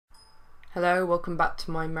Hello, welcome back to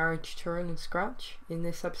my Mario tutorial in Scratch. In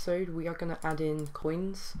this episode we are going to add in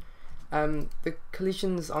coins. The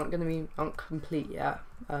collisions aren't complete yet.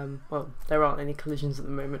 Well, there aren't any collisions at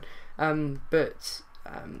the moment,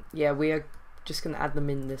 yeah, we are just going to add them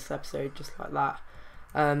in this episode just like that.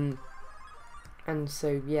 And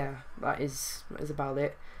so yeah, that is about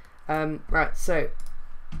it. Right, so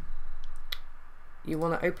you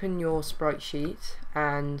want to open your sprite sheet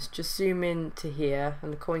and just zoom in to here,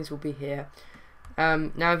 and the coins will be here.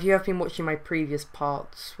 Now if you have been watching my previous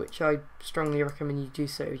parts, which I strongly recommend you do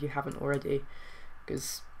so if you haven't already,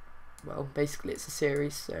 because, well, basically it's a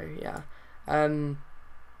series, so yeah.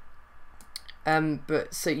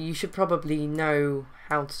 But so you should probably know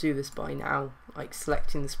how to do this by now, like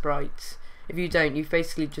selecting the sprites. If you don't, you've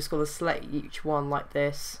basically just got to select each one like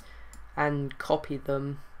this and copy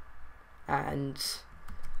them, and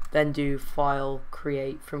then do file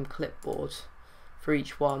create from clipboard for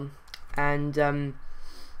each one, and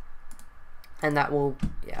that will,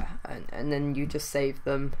 yeah, and then you just save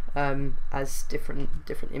them as different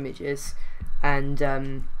images, and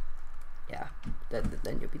yeah,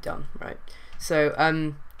 then you'll be done, right? So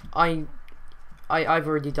I've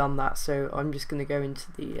already done that, so I'm just going to go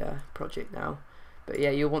into the project now. But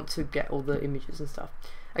yeah, you'll want to get all the images and stuff.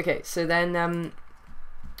 Okay, so then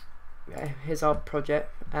here's our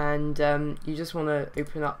project, and you just want to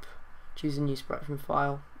open up, choose a new sprite from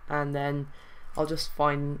file, and then I'll just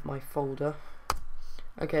find my folder.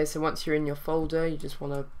 Okay, so once you're in your folder, you just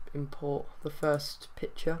want to import the first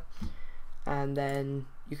picture, and then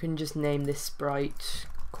you can just name this sprite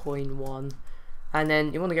coin 1, and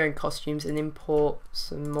then you want to go in costumes and import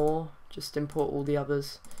some more, just import all the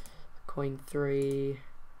others, coin 3,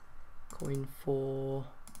 coin 4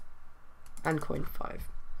 and coin 5.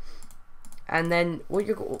 And then what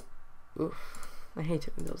you're I hate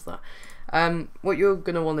it when it does that. What you're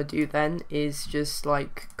gonna want to do then is just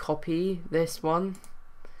like copy this one,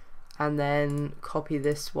 and then copy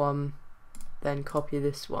this one, then copy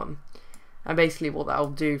this one, and basically what that'll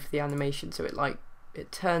do for the animation, so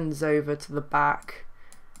it turns over to the back,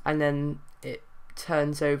 and then it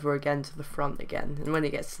turns over again to the front again, and when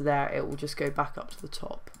it gets to there, it will just go back up to the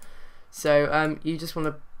top. So you just want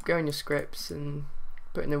to go in your scripts and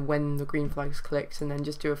put in when the green flag is clicked, and then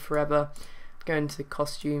just do a forever, go into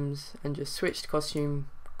costumes and just switch to costume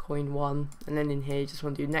coin 1, and then in here you just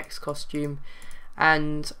want to do next costume,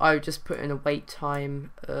 and I would just put in a wait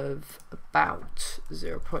time of about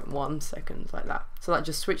 0.1 seconds, like that. So that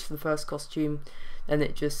just switched to the first costume, and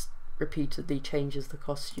it just repeatedly changes the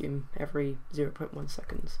costume every 0.1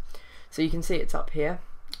 seconds. So you can see it's up here,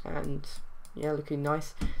 and yeah, looking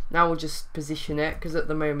nice. Now we'll just position it, because at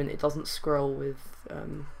the moment it doesn't scroll with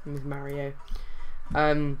Mario.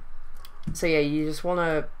 So yeah, you just want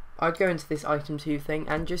to, I'd go into this item 2 thing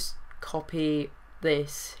and just copy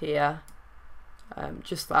this here,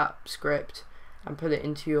 just that script, and put it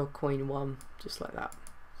into your coin 1, just like that.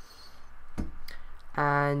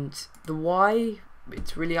 And the Y,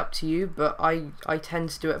 it's really up to you, but I tend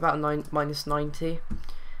to do it about minus 90,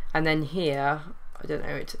 and then here, I don't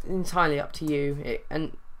know, it's entirely up to you.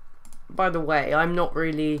 And by the way, I'm not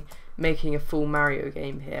really making a full Mario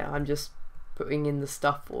game here, I'm just putting in the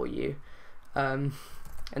stuff for you, and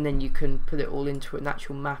then you can put it all into an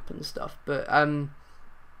actual map and stuff. But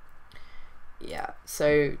yeah,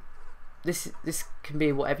 so this can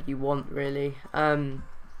be whatever you want, really. And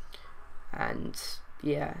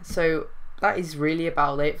yeah, so that is really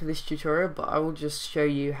about it for this tutorial, but I will just show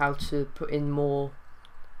you how to put in more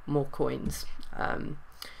coins,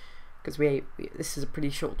 because this is a pretty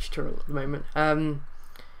short tutorial at the moment.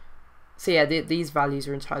 So yeah, these values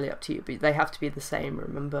are entirely up to you, but they have to be the same,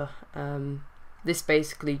 remember. This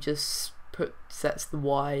basically just sets the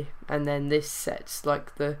Y, and then this sets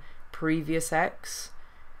like the previous X.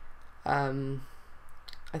 I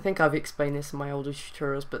think I've explained this in my older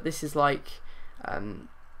tutorials, but this is like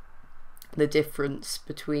the difference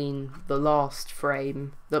between the last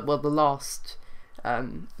frame, the last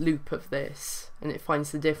loop of this, and it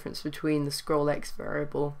finds the difference between the scroll X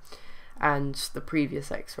variable and the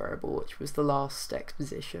previous X variable, which was the last X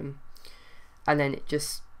position, and then it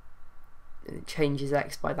changes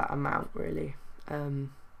X by that amount, really,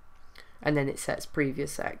 and then it sets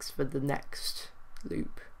previous X for the next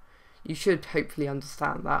loop. You should hopefully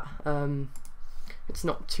understand that. It's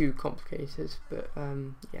not too complicated, but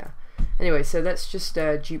yeah. Anyway, so let's just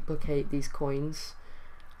duplicate these coins.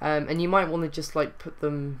 And you might want to just like put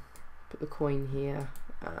the coin here,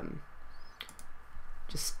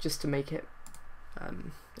 just to make it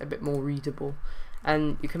a bit more readable.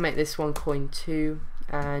 And you can make this one coin 2,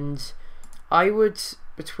 and I would,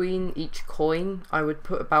 between each coin, I would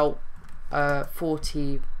put about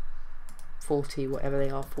 40 whatever they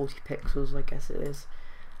are, 40 pixels I guess it is,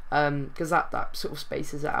 because that sort of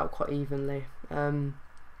spaces it out quite evenly.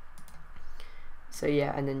 So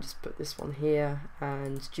yeah, and then just put this one here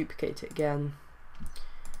and duplicate it again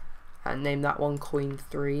and name that one coin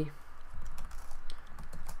 3,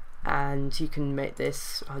 and you can make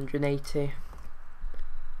this 180.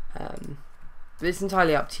 But it's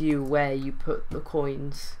entirely up to you where you put the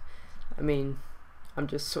coins. I mean, I'm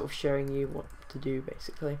just sort of showing you what to do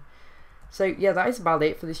basically. So yeah, that is about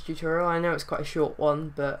it for this tutorial. I know it's quite a short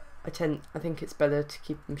one, but I think it's better to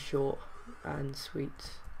keep them short and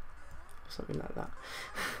sweet, something like that.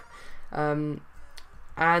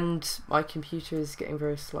 And my computer is getting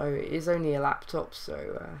very slow. It is only a laptop,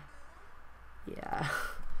 so yeah,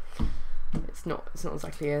 it's not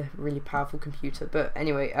exactly a really powerful computer. But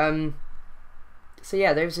anyway, so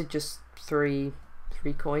yeah, those are just three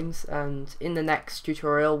coins, and in the next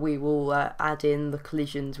tutorial we will add in the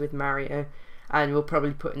collisions with Mario, and we'll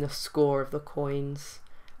probably put in a score of the coins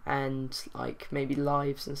and like maybe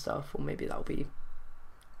lives and stuff, or maybe that'll be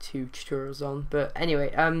 2 tutorials on. But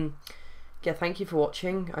anyway, yeah, thank you for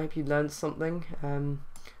watching. I hope you learned something.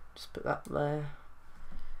 Just put that there,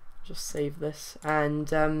 just save this,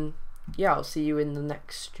 and yeah, I'll see you in the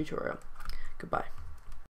next tutorial. Goodbye.